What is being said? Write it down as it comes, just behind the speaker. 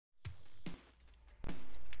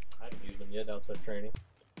yet outside training.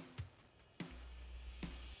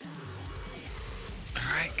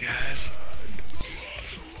 Alright, guys.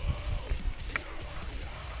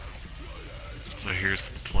 So here's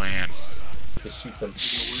the plan. Just shoot them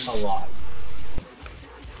a lot.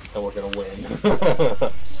 And we're gonna win.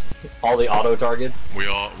 All the auto targets. We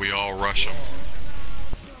all rush them.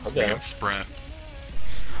 Okay. We can sprint.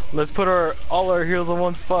 Let's put all our heals in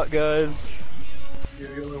one spot, guys.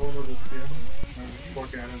 You're the only one with a skin.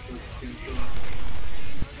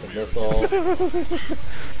 The missile.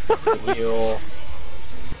 The heal.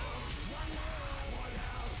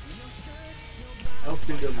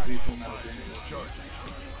 LC does a decent amount of damage.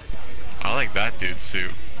 I like that dude's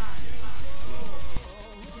suit.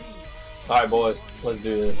 Alright, boys. Let's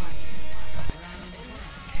do this.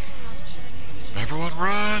 Everyone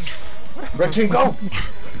run! Red team, go!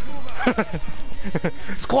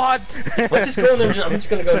 Squad! Let's just go in there. I'm just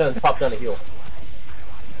gonna go down and pop down a heal.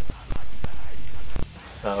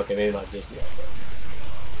 Oh, okay, maybe not just yet.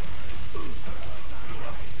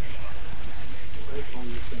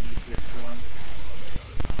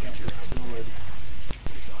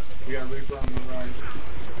 We got Reaper on the right.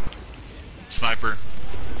 Sniper.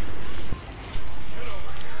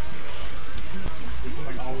 We can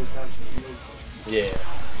like always have some heals. Yeah.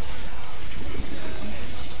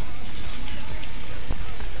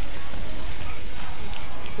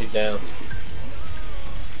 He's down.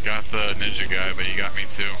 Got the ninja guy, but he got me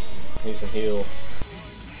too. Need some heals.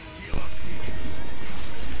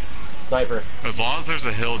 Sniper. As long as there's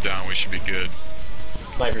a hill down, we should be good.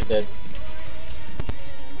 Sniper's dead.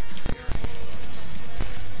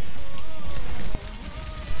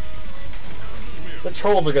 The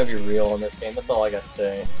trolls are gonna be real in this game, that's all I gotta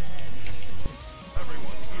say.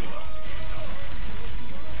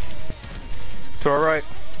 To our right.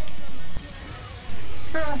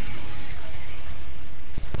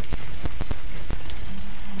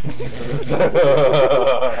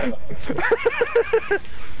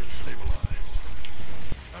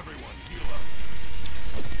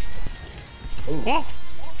 Ooh,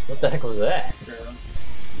 what the heck was that?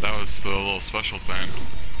 That was the little special thing.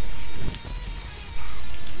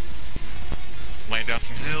 Laying down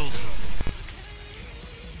some hills.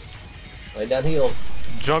 Lay down heals.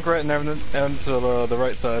 Junk right and to the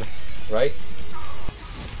right side. Right?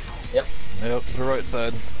 Yep. Yep, to the right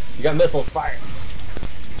side. You got missiles, fire.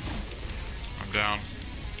 I'm down.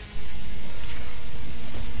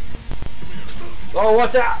 Oh,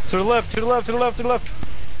 watch out! To the left, to the left, to the left, to the left.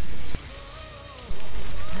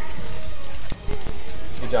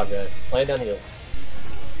 Good job, guys. Lay down heals.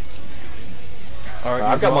 Alright,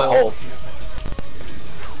 I've got my ult.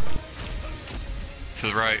 To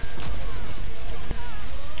the right.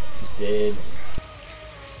 Dead.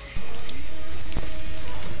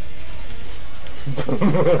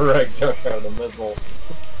 Right, jump out of the missile.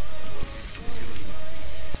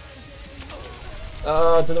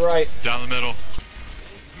 To the right. Down the middle.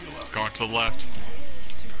 Going to the left.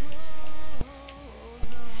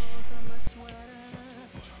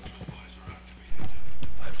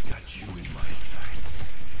 I've got you in my sights.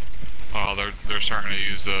 Oh, they're starting to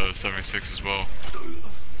use 76 as well.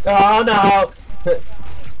 Oh no!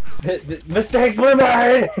 Mistakes were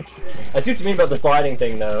made! I see what you mean about the sliding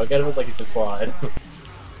thing though. It kind of looks like he should slide.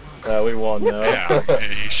 We won though. Yeah,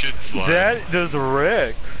 he should slide. That just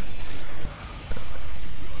wrecked.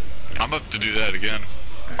 I'm up to do that again.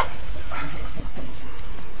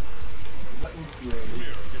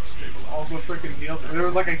 All the freaking heal. There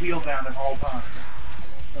was like a heal down at all times.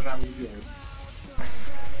 And that was good.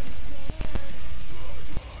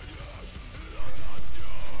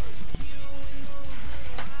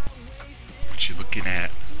 What you looking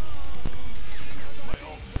at?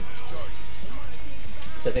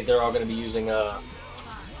 So I think they're all going to be using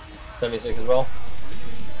 76 as well.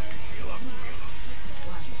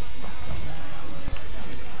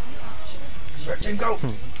 Red team, go!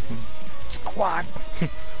 Squad!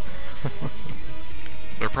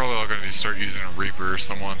 They're probably all going to start using a Reaper or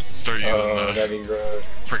someone. Start using that'd be gross.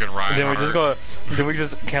 freaking Ryan. Then we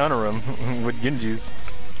just counter him with Genjis.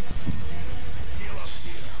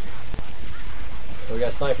 We got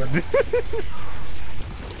a sniper.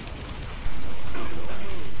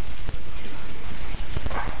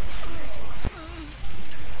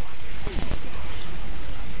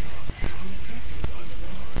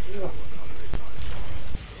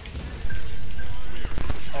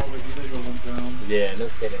 Yeah, no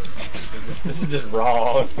kidding. This is just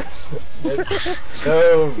wrong.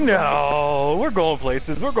 No. No, we're going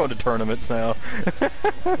places. We're going to tournaments now.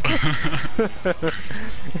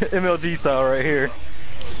 MLG style right here.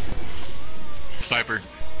 Sniper.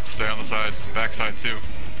 Stay on the sides. Backside too.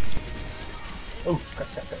 Oh,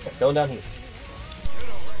 going down here.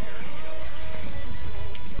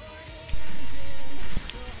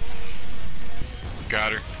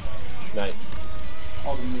 Got her. Nice.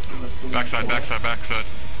 All the moves are left. Backside, backside, backside.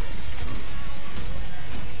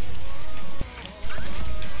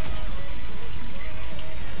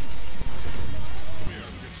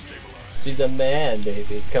 She's a man,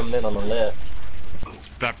 baby. Coming in on the left.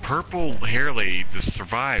 That purple hair lady just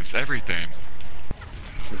survives everything.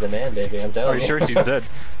 She's a man, baby. I'm telling Are you. you sure she's dead?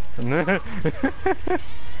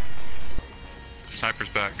 Sniper's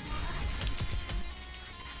back.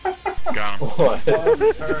 Got him. What?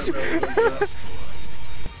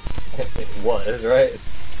 It was, right?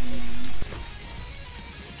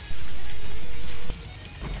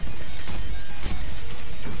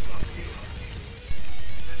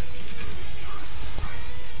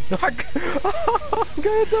 Got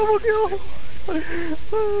a double kill!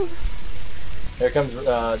 Here comes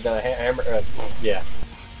the hammer. Yeah.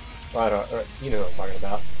 Right, you know what I'm talking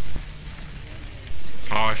about.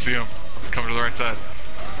 Oh, I see him. He's coming to the right side.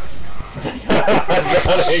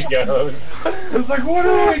 There he goes. It's like, what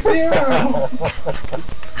do I do?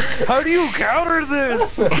 How do you counter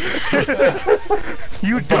this?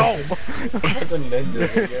 You don't! That's a ninja,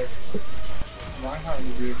 I guess. My heart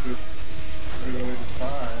would be a good way to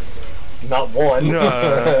start. Not one.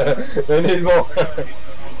 No. They need more.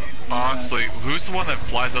 Honestly, who's the one that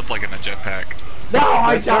flies up like in a jetpack? No,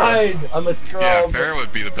 I That's her. died! I'm a scrub. Yeah, Farrah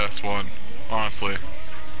would be the best one, honestly.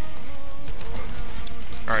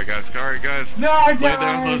 Alright guys. No, I Lay died!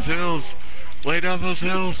 down those hills! Lay down those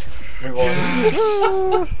hills! We won.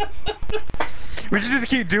 Yes! We should just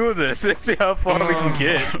keep doing this and see how far we can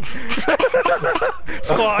get.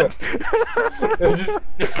 Squad!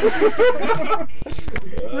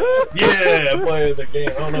 Yeah, I'm playing the game.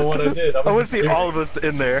 I don't know what I did. I want to see all of us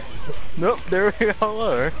in there. Nope, there we all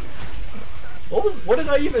are. What did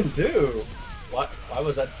I even do? Why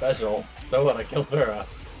was that special? So what? I killed Farrah.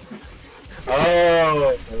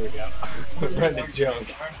 Oh, there we go. Right in the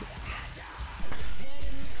junk.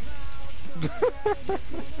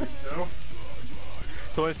 No.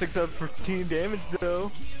 26 out of 14 damage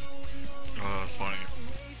though. Oh, that's funny.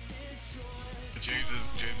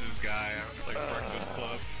 James's guy, like, breakfast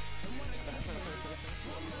club.